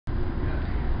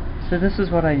So this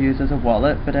is what I use as a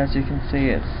wallet, but as you can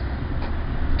see it's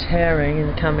tearing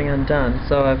and coming undone,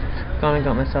 so I've gone and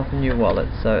got myself a new wallet,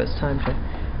 so it's time to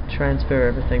transfer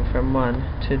everything from one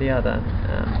to the other.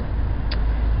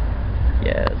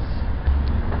 Yes.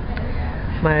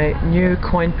 My new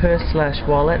coin purse slash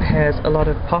wallet has a lot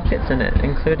of pockets in it,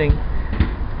 including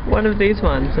one of these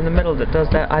ones in the middle that does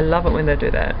that. I love it when they do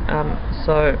that.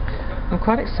 So I'm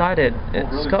quite excited.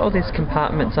 It's got all these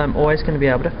compartments. I'm always going to be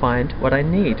able to find what I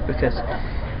need, because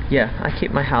yeah, I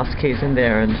keep my house keys in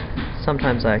there and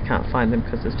sometimes I can't find them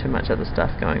because there's too much other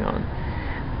stuff going on.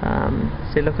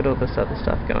 See, look at all this other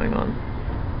stuff going on.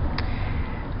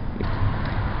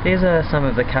 These are some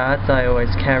of the cards I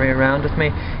always carry around with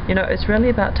me. You know, it's really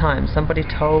about time somebody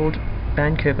told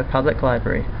Vancouver Public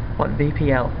Library what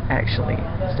VPL actually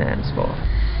stands for.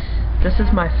 This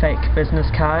is my fake business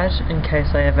card in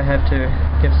case I ever have to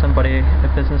give somebody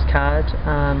a business card.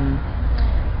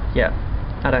 Yeah,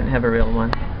 I don't have a real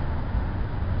one.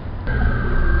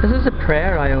 This is a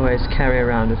prayer I always carry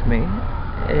around with me.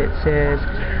 It says,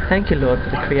 "Thank you, Lord, for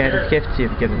the creative gifts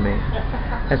you've given me.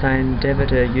 As I endeavour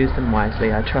to use them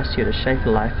wisely, I trust you to shape a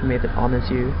life for me that honours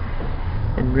you,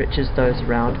 enriches those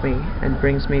around me, and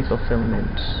brings me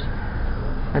fulfilment.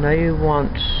 I know you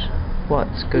want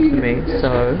what's good for me,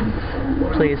 so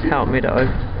please help me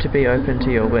to be open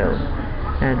to your will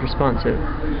and responsive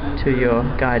to your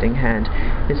guiding hand.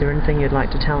 Is there anything you'd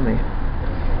like to tell me?"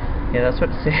 Yeah, that's what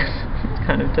it says. It's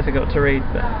kind of difficult to read,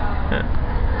 but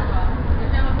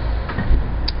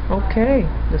okay,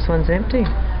 this one's empty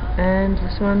and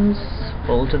this one's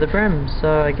full to the brim,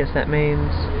 so I guess that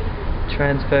means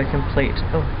transfer complete.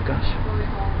 Oh gosh,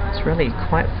 it's really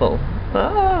quite full.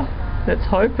 Let's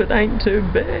hope it ain't too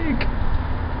big.